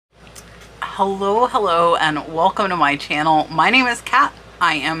Hello, and welcome to my channel. My name is Kat.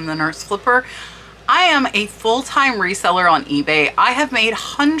 I am the Nurse Flipper. I am a full-time reseller on eBay. I have made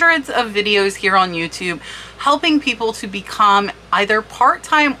hundreds of videos here on YouTube helping people to become either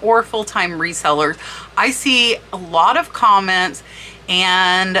part-time or full-time resellers. I see a lot of comments,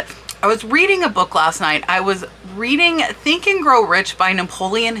 and I was reading a book last night. I was reading Think and Grow Rich by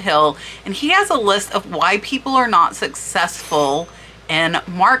Napoleon Hill, and he has a list of why people are not successful in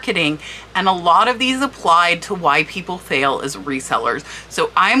marketing, and a lot of these applied to why people fail as resellers.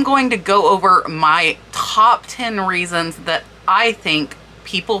 So I'm going to go over my top 10 reasons that I think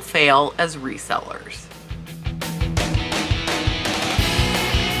people fail as resellers.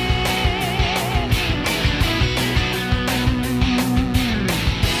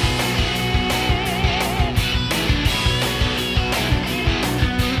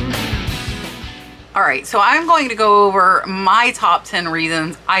 All right, so I'm going to go over my top 10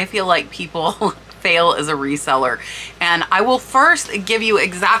 reasons I feel like people fail as a reseller. And I will first give you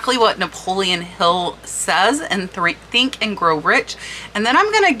exactly what Napoleon Hill says in Think and Grow Rich. And then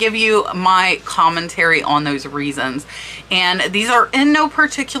I'm going to give you my commentary on those reasons. And these are in no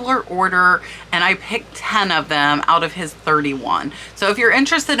particular order, and I picked 10 of them out of his 31. So if you're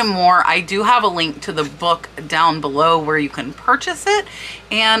interested in more, I do have a link to the book down below where you can purchase it.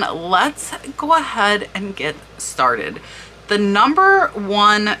 And let's go ahead and get started. The number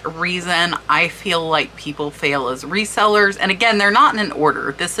one reason I feel like people fail as resellers, and again, they're not in an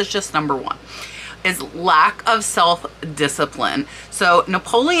order, this is just number one, is lack of self-discipline. So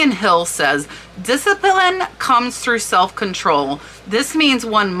Napoleon Hill says, discipline comes through self-control. This means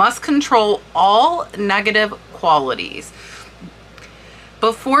one must control all negative qualities.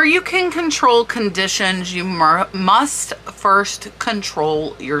 Before you can control conditions, you must first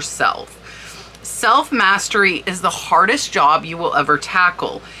control yourself. Self-mastery is the hardest job you will ever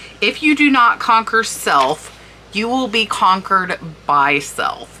tackle. If you do not conquer self, you will be conquered by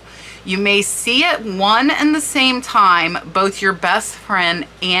self. You may see at one and the same time both your best friend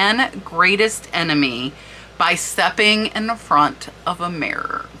and greatest enemy by stepping in front of a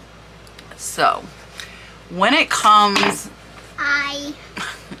mirror. So, when it comes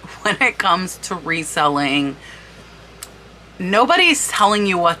to reselling, nobody's telling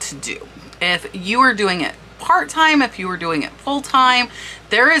you what to do. If you are doing it part-time, if you are doing it full-time,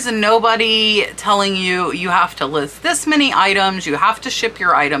 there is nobody telling you you have to list this many items, you have to ship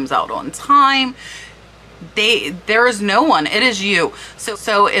your items out on time. There is no one, it is you.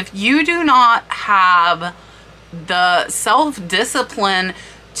 So if you do not have the self-discipline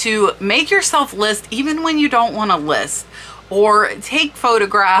to make yourself list even when you don't want to list, or take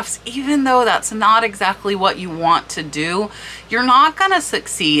photographs even though that's not exactly what you want to do, you're not gonna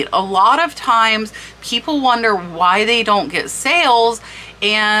succeed. A lot of times people wonder why they don't get sales,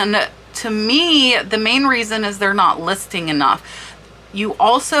 and to me, the main reason is they're not listing enough. You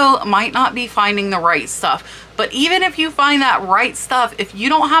also might not be finding the right stuff, but even if you find that right stuff, if you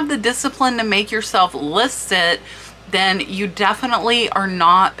don't have the discipline to make yourself list it, then you definitely are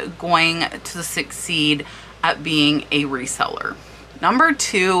not going to succeed at being a reseller. Number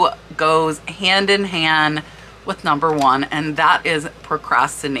two goes hand in hand with number one, and that is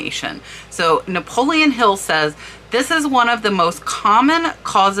procrastination. So Napoleon Hill says, this is one of the most common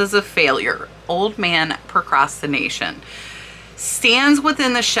causes of failure. Old man procrastination stands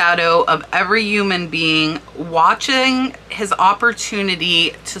within the shadow of every human being, watching his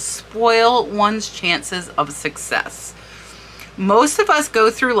opportunity to spoil one's chances of success. Most of us go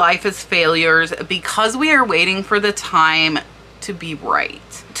through life as failures because we are waiting for the time to be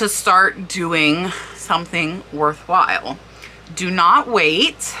right, to start doing something worthwhile. Do not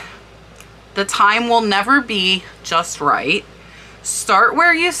wait. The time will never be just right. Start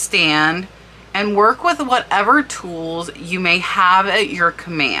where you stand and work with whatever tools you may have at your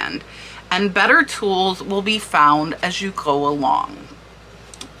command, and better tools will be found as you go along.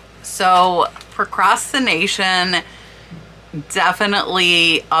 So procrastination,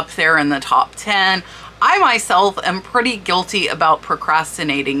 definitely up there in the top 10. I myself am pretty guilty about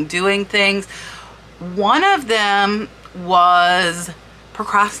procrastinating doing things. One of them was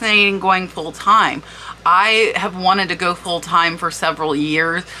procrastinating going full-time. I have wanted to go full-time for several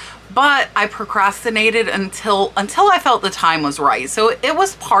years, but I procrastinated until I felt the time was right. So it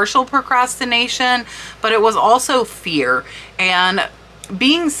was partial procrastination, but it was also fear, and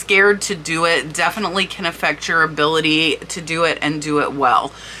being scared to do it definitely can affect your ability to do it and do it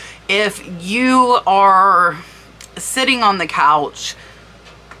well. If you are sitting on the couch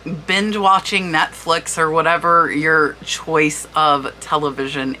binge watching Netflix or whatever your choice of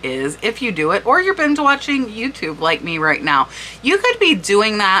television is, if you do it, or you're binge watching YouTube like me right now. You could be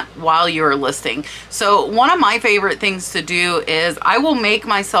doing that while you're listing. So one of my favorite things to do is I will make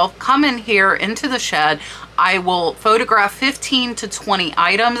myself come in here into the shed. I will photograph 15 to 20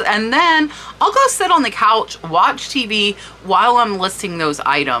 items, and then I'll go sit on the couch, watch TV while I'm listing those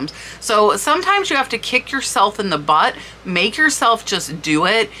items. So sometimes you have to kick yourself in the butt, make yourself just do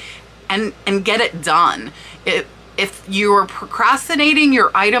it and get it done. If you're procrastinating,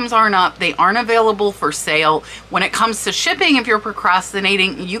 your items aren't up, they aren't available for sale. When it comes to shipping, if you're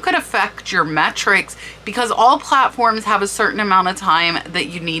procrastinating, you could affect your metrics because all platforms have a certain amount of time that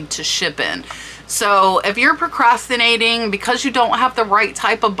you need to ship in. So if you're procrastinating because you don't have the right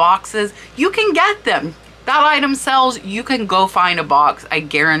type of boxes, you can get them. That item sells, you can go find a box, I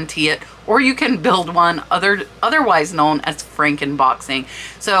guarantee it. Or you can build one, otherwise known as Frankenboxing.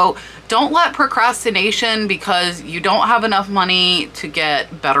 So don't let procrastination because you don't have enough money to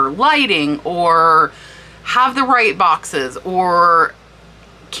get better lighting or have the right boxes or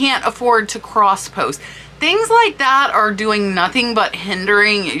can't afford to cross post. Things like that are doing nothing but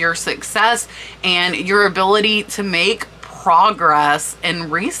hindering your success and your ability to make progress in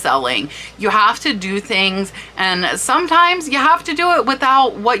reselling. You have to do things, and sometimes you have to do it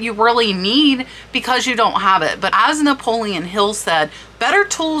without what you really need because you don't have it. But as Napoleon Hill said, better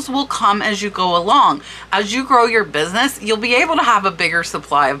tools will come as you go along. As you grow your business, you'll be able to have a bigger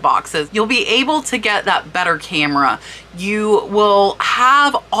supply of boxes. You'll be able to get that better camera. You will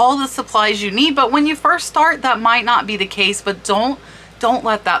have all the supplies you need, but when you first start, that might not be the case, but don't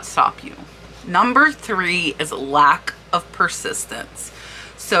let that stop you. Number 3 is lack of persistence.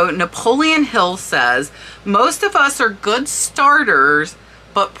 So Napoleon Hill says, most of us are good starters,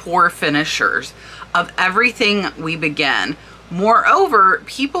 but poor finishers of everything we begin. Moreover,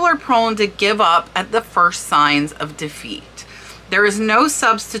 people are prone to give up at the first signs of defeat. There is no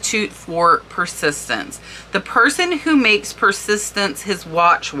substitute for persistence. The person who makes persistence his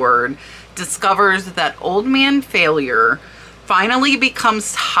watchword discovers that old man failure finally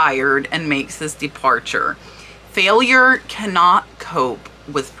becomes tired and makes his departure. Failure cannot cope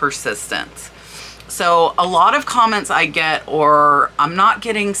with persistence. So a lot of comments I get are, I'm not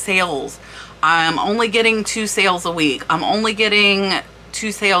getting sales. I'm only getting 2 sales a week. I'm only getting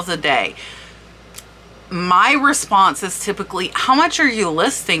 2 sales a day. My response is typically, how much are you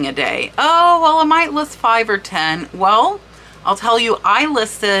listing a day? Oh, well, I might list 5 or 10. Well, I'll tell you, I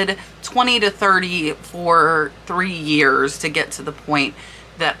listed 20 to 30 for 3 years to get to the point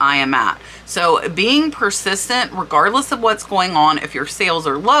that I am at. So being persistent, regardless of what's going on, if your sales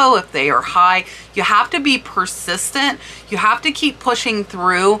are low, if they are high, you have to be persistent. You have to keep pushing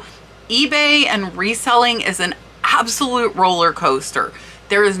through. eBay and reselling is an absolute roller coaster.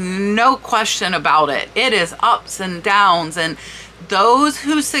 There is no question about it. It is ups and downs, and those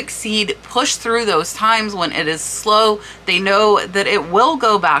who succeed push through those times when it is slow. They know that it will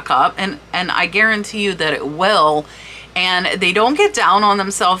go back up, and I guarantee you that it will. And they don't get down on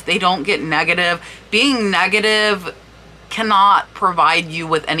themselves. They don't get negative. Being negative cannot provide you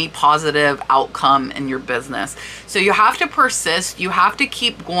with any positive outcome in your business. So you have to persist. You have to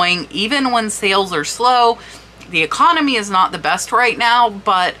keep going even when sales are slow. The economy is not the best right now,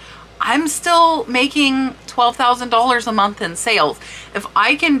 but I'm still making $12,000 a month in sales. If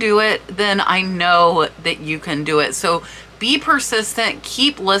I can do it, then I know that you can do it. So be persistent,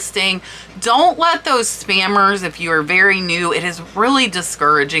 keep listing. Don't let those spammers, if you are very new, it is really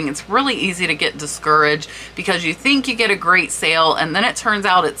discouraging. It's really easy to get discouraged because you think you get a great sale and then it turns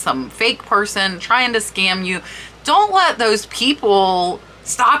out it's some fake person trying to scam you. Don't let those people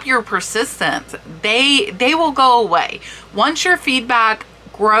stop your persistence. They will go away. Once your feedback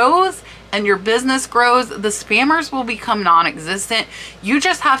grows and your business grows, the spammers will become non-existent. You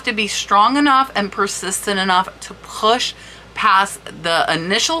just have to be strong enough and persistent enough to push past the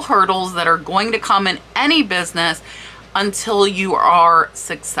initial hurdles that are going to come in any business until you are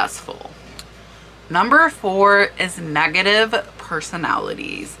successful. Number 4 is negative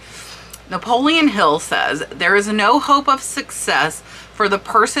personalities. Napoleon Hill says, there is no hope of success for the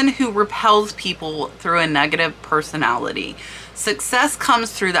person who repels people through a negative personality. Success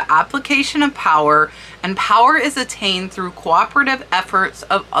comes through the application of power, and power is attained through cooperative efforts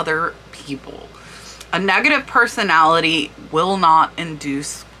of other people. A negative personality will not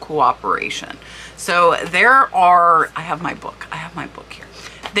induce cooperation. So there are, I have my book here.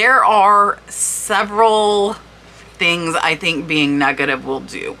 There are several things I think being negative will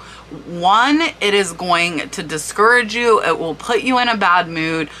do. One, it is going to discourage you. It will put you in a bad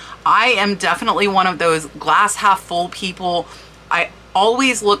mood. I am definitely one of those glass half full people.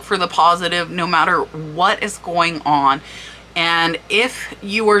 Always look for the positive no matter what is going on. And if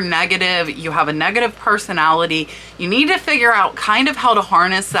you are negative, you have a negative personality, you need to figure out kind of how to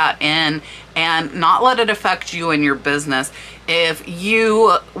harness that in and not let it affect you and your business. If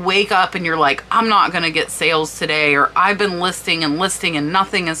you wake up and you're like, I'm not going to get sales today, or I've been listing and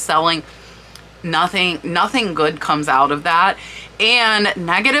nothing is selling, nothing good comes out of that. And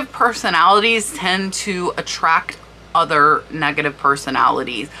negative personalities tend to attract other negative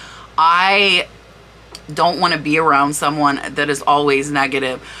personalities. I don't want to be around someone that is always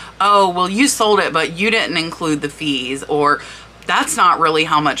negative. Oh, well, you sold it, but you didn't include the fees, or that's not really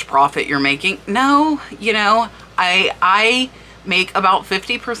how much profit you're making. No, you know, I make about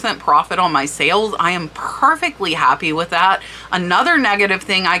 50% profit on my sales. I am perfectly happy with that. Another negative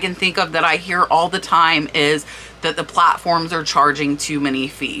thing I can think of that I hear all the time is that the platforms are charging too many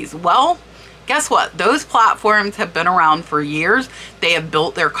fees. Well, guess what? Those platforms have been around for years. They have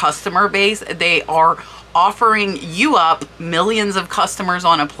built their customer base. They are offering you up millions of customers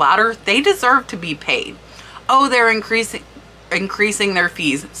on a platter. They deserve to be paid. Oh, they're increasing their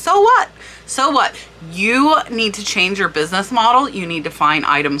fees. So what? So what? You need to change your business model. You need to find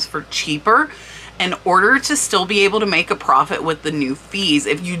items for cheaper in order to still be able to make a profit with the new fees.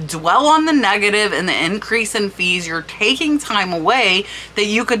 If you dwell on the negative and the increase in fees, you're taking time away that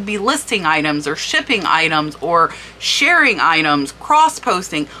you could be listing items or shipping items or sharing items,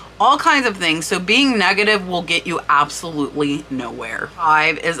 cross-posting, all kinds of things. So being negative will get you absolutely nowhere.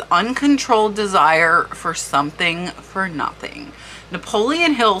 5 is uncontrolled desire for something for nothing.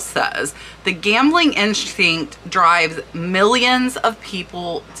 Napoleon Hill says, the gambling instinct drives millions of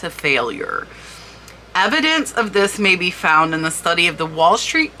people to failure. Evidence of this may be found in the study of the Wall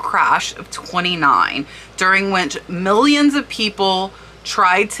Street crash of '29, during which millions of people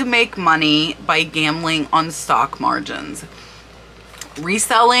tried to make money by gambling on stock margins.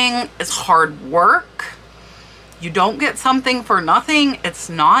 Reselling is hard work. You don't get something for nothing. It's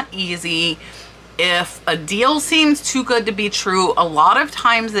not easy. If a deal seems too good to be true, a lot of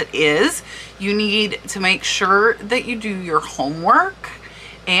times it is. You need to make sure that you do your homework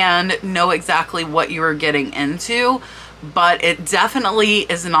and know exactly what you are getting into, but it definitely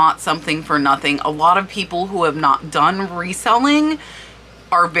is not something for nothing. A lot of people who have not done reselling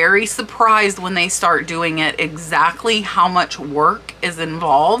are very surprised when they start doing it exactly how much work is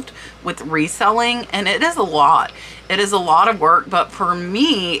involved with reselling, and it is a lot. It is a lot of work, but for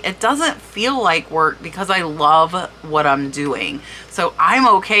me, it doesn't feel like work because I love what I'm doing. So I'm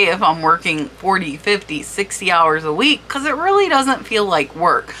okay if I'm working 40, 50, 60 hours a week because it really doesn't feel like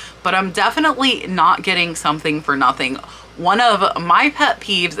work, but I'm definitely not getting something for nothing. One of my pet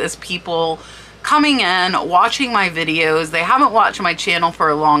peeves is people coming in, watching my videos. They haven't watched my channel for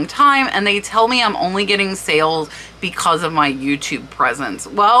a long time and they tell me I'm only getting sales because of my YouTube presence.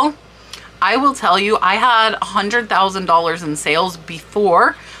 Well, I will tell you, I had $100,000 in sales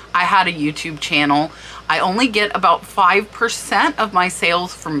before I had a YouTube channel. I only get about 5% of my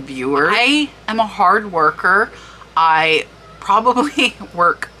sales from viewers. I am a hard worker. I probably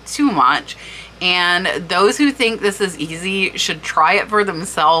work too much. And those who think this is easy should try it for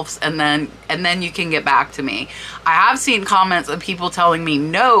themselves, and then you can get back to me. I have seen comments of people telling me,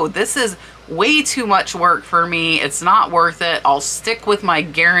 no, this is way too much work for me. It's not worth it. I'll stick with my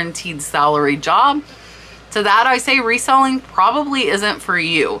guaranteed salary job. To that I say reselling probably isn't for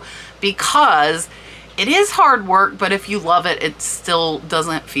you, because it is hard work, but if you love it, it still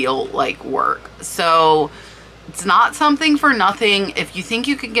doesn't feel like work. So it's not something for nothing. If you think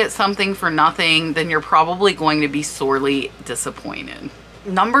you can get something for nothing, then you're probably going to be sorely disappointed.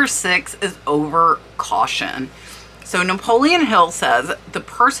 Number 6 is over caution. So Napoleon Hill says, the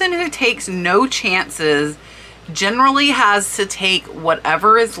person who takes no chances generally has to take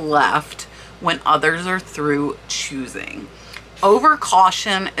whatever is left when others are through choosing. Over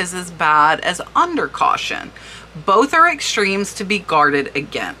caution is as bad as under caution. Both are extremes to be guarded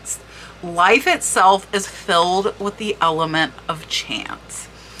against. Life itself is filled with the element of chance.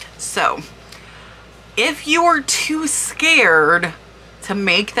 So if you are too scared to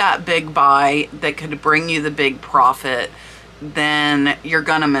make that big buy that could bring you the big profit, then you're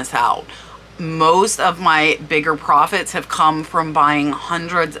gonna miss out. Most of my bigger profits have come from buying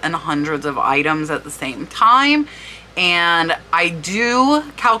hundreds and hundreds of items at the same time. And I do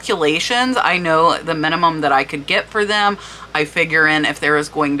calculations. I know the minimum that I could get for them. I figure in if there is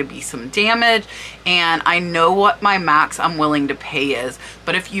going to be some damage, and I know what my max I'm willing to pay is.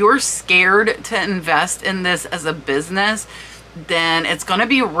 But if you're scared to invest in this as a business, then it's going to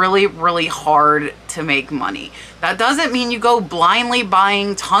be really, really hard to make money. That doesn't mean you go blindly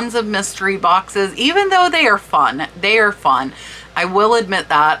buying tons of mystery boxes, even though they are fun. They are fun. I will admit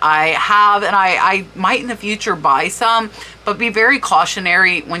that I have, and I might in the future buy some, but be very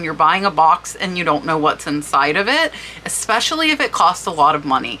cautionary when you're buying a box and you don't know what's inside of it, especially if it costs a lot of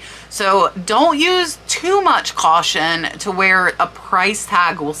money. So don't use too much caution to where a price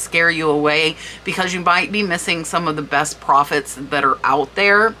tag will scare you away, because you might be missing some of the best profits that are out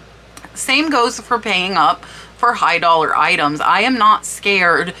there. Same goes for paying up for high dollar items. I am not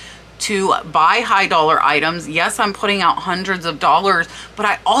scared to buy high dollar items. Yes, I'm putting out hundreds of dollars, but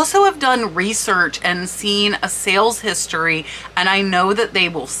I also have done research and seen a sales history, and I know that they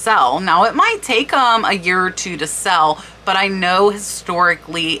will sell. Now, it might take them a year or two to sell, but I know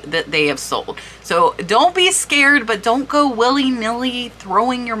historically that they have sold. So don't be scared, but don't go willy-nilly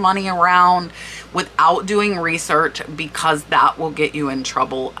throwing your money around without doing research, because that will get you in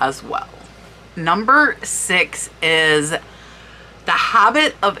trouble as well. Number 6 is the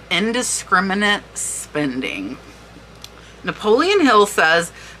habit of indiscriminate spending. Napoleon Hill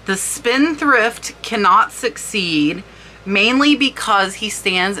says, the spendthrift cannot succeed, mainly because he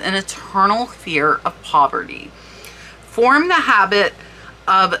stands in eternal fear of poverty. Form the habit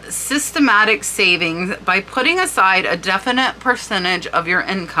of systematic savings by putting aside a definite percentage of your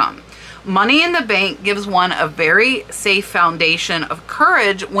income. Money in the bank gives one a very safe foundation of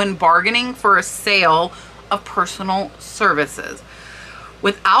courage when bargaining for a sale of personal services.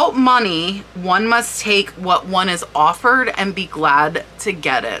 Without money, one must take what one is offered and be glad to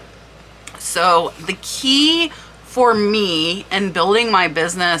get it. So the key for me in building my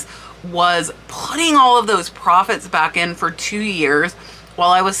business was putting all of those profits back in for 2 years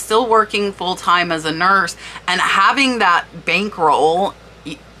while I was still working full-time as a nurse, and having that bankroll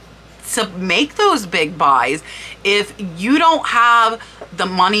to make those big buys. If you don't have the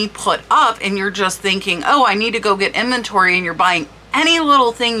money put up and you're just thinking, oh, I need to go get inventory, and you're buying any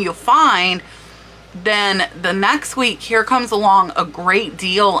little thing you find, then the next week here comes along a great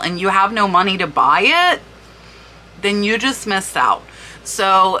deal and you have no money to buy it, then you just missed out.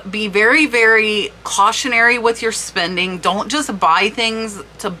 So be very, very cautionary with your spending. Don't just buy things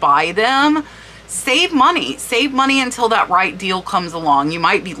to buy them. Save money until that right deal comes along. You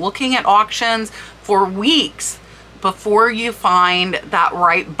might be looking at auctions for weeks before you find that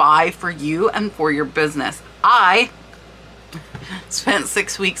right buy for you and for your business. I spent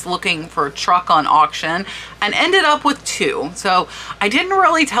 6 weeks looking for a truck on auction and ended up with 2. So I didn't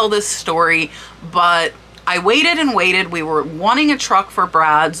really tell this story, but I waited and waited. We were wanting a truck for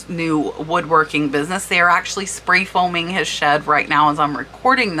Brad's new woodworking business. They are actually spray foaming his shed right now as I'm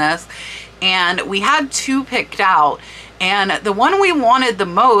recording this. And we had 2 picked out, and the one we wanted the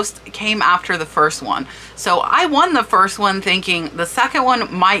most came after the first one. So I won the first one thinking the second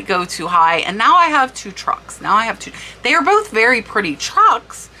one might go too high, and now I have 2 trucks. Now I have 2. They are both very pretty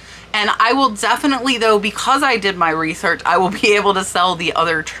trucks, and I will definitely, though, because I did my research, I will be able to sell the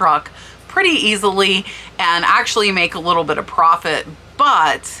other truck pretty easily and actually make a little bit of profit.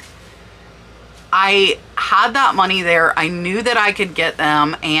 But I had that money there. I knew that I could get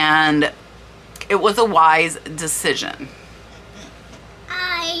them, and it was a wise decision.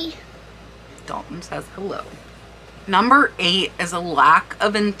 Hi. Dalton says hello. Number 8 is a lack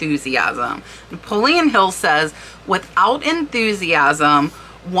of enthusiasm. Napoleon Hill says, without enthusiasm,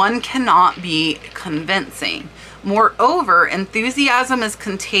 one cannot be convincing. Moreover, enthusiasm is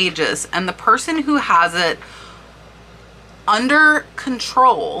contagious, and the person who has it under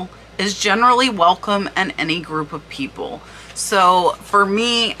control is generally welcome in any group of people. So for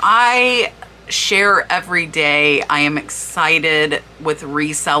me, I share every day. I am excited with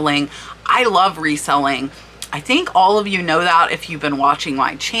reselling. I love reselling. I think all of you know that if you've been watching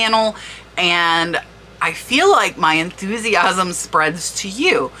my channel, and I feel like my enthusiasm spreads to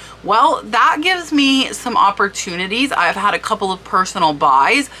you. Well, that gives me some opportunities. I've had a couple of personal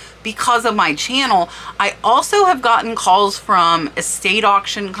buys because of my channel. I also have gotten calls from estate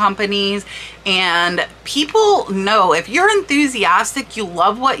auction companies, and people know if you're enthusiastic, you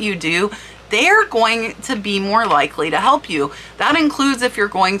love what you do, they're going to be more likely to help you. That includes if you're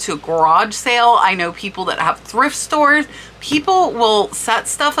going to a garage sale. I know people that have thrift stores. People will set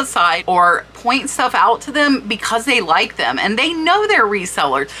stuff aside or point stuff out to them because they like them, and they know they're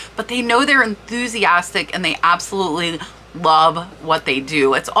resellers, but they know they're enthusiastic and they absolutely love what they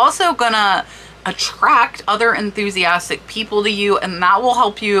do. It's also gonna attract other enthusiastic people to you, and that will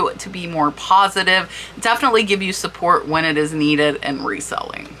help you to be more positive. Definitely give you support when it is needed in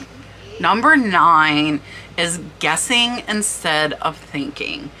reselling. Number 9 is guessing instead of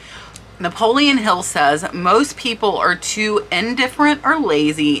thinking. Napoleon Hill says most people are too indifferent or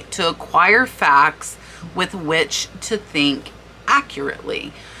lazy to acquire facts with which to think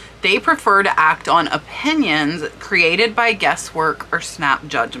accurately. They prefer to act on opinions created by guesswork or snap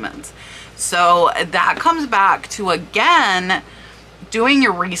judgments. So that comes back to, again, doing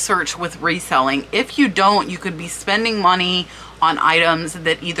your research with reselling. If you don't, you could be spending money on items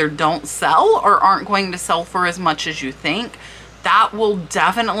that either don't sell or aren't going to sell for as much as you think. That will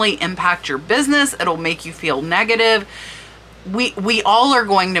definitely impact your business. It'll make you feel negative. We all are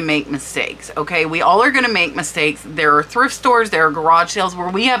going to make mistakes, okay? We all are going to make mistakes. There are thrift stores, there are garage sales where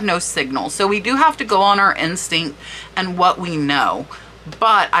we have no signal. So we do have to go on our instinct and what we know.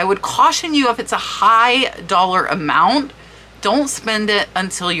 But I would caution you, if it's a high dollar amount, don't spend it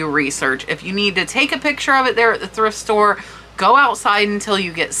until you research. If you need to take a picture of it there at the thrift store, go outside until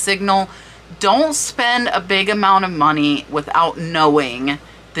you get signal. Don't spend a big amount of money without knowing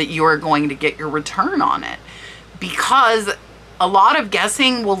that you are going to get your return on it, because a lot of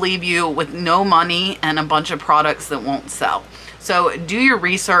guessing will leave you with no money and a bunch of products that won't sell. So do your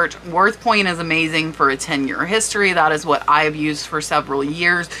research. WorthPoint is amazing for a 10-year history. That is what I have used for several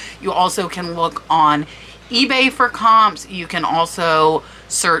years. You also can look on eBay for comps. You can also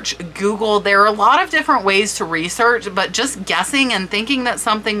search Google. There are a lot of different ways to research, but just guessing and thinking that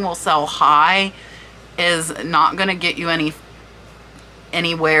something will sell high is not going to get you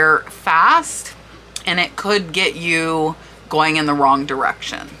anywhere fast, and it could get you going in the wrong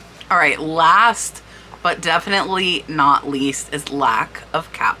direction. All right, last but definitely not least is lack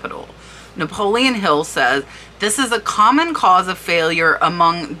of capital. Napoleon Hill says, this is a common cause of failure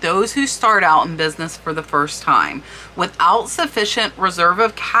among those who start out in business for the first time. Without sufficient reserve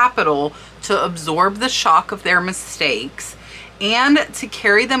of capital to absorb the shock of their mistakes and to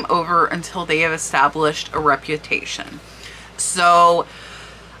carry them over until they have established a reputation. So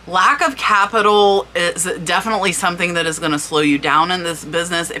lack of capital is definitely something that is going to slow you down in this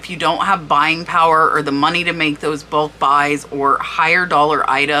business. If you don't have buying power or the money to make those bulk buys or higher dollar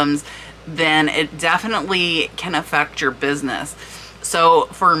items, then it definitely can affect your business. So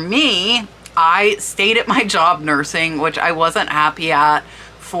for me, I stayed at my job nursing, which I wasn't happy at,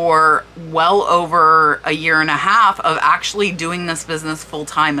 for well over a year and a half of actually doing this business full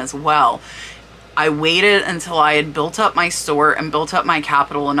time as well. I waited until I had built up my store and built up my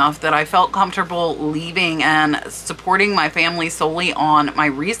capital enough that I felt comfortable leaving and supporting my family solely on my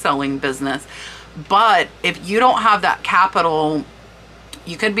reselling business. But if you don't have that capital,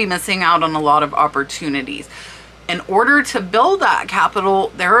 you could be missing out on a lot of opportunities. In order to build that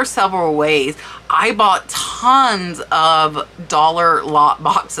capital, there are several ways. I bought tons of dollar lot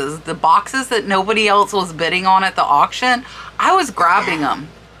boxes. The boxes that nobody else was bidding on at the auction, I was grabbing them.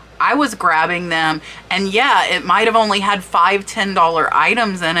 I was grabbing them, and yeah, it might have only had $5, $10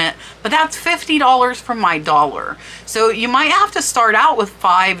 items in it, but that's $50 from my dollar. So you might have to start out with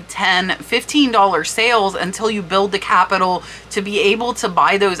 $5, $10, $15 sales until you build the capital to be able to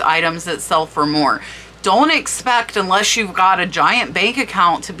buy those items that sell for more. Don't expect, unless you've got a giant bank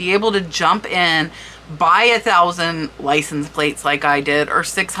account, to be able to jump in, buy 1,000 license plates like I did, or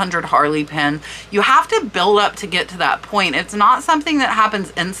 600 Harley pins. You have to build up to get to that point. It's not something that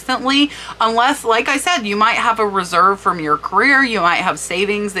happens instantly, unless, like I said, you might have a reserve from your career. You might have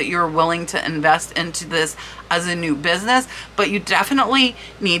savings that you're willing to invest into this as a new business, but you definitely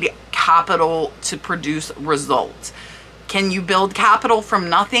need capital to produce results. Can you build capital from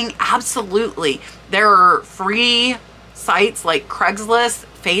nothing? Absolutely. There are free sites like Craigslist,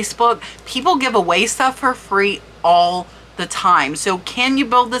 Facebook. People give away stuff for free all the time. So can you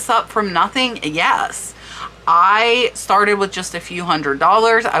build this up from nothing? Yes. I started with just a few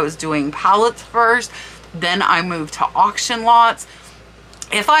 $100s. I was doing pallets first. Then I moved to auction lots.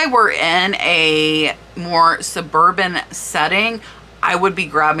 If I were in a more suburban setting, I would be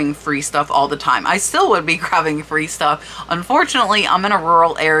grabbing free stuff all the time. I still would be grabbing free stuff. Unfortunately, I'm in a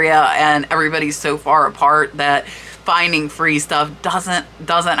rural area and everybody's so far apart that finding free stuff doesn't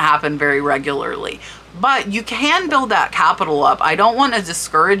happen very regularly. But you can build that capital up. I don't want to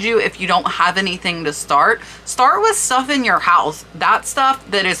discourage you if you don't have anything to start. Start with stuff in your house. That stuff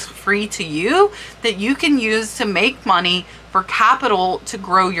that is free to you that you can use to make money for capital to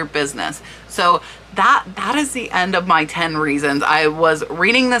grow your business. So that is the end of my 10 reasons. I was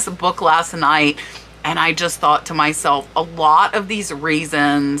reading this book last night and I just thought to myself, a lot of these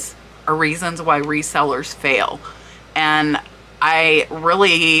reasons are reasons why resellers fail. And I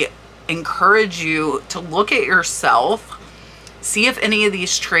really encourage you to look at yourself, see if any of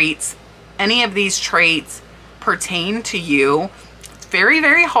these traits pertain to you. It's very,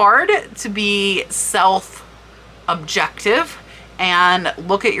 very hard to be self-objective and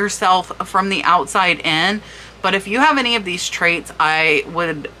look at yourself from the outside in. But if you have any of these traits, I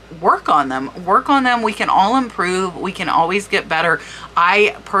would work on them. Work on them. We can all improve. We can always get better.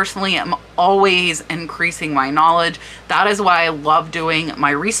 I personally am always increasing my knowledge. That is why I love doing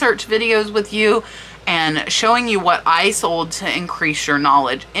my research videos with you and showing you what I sold to increase your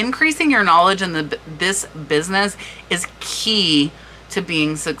knowledge. Increasing your knowledge in this business is key to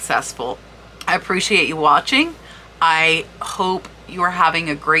being successful. I appreciate you watching. I hope you are having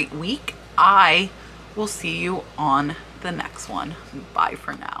a great week. I will see you on the next one. Bye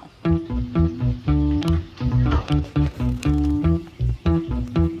for now.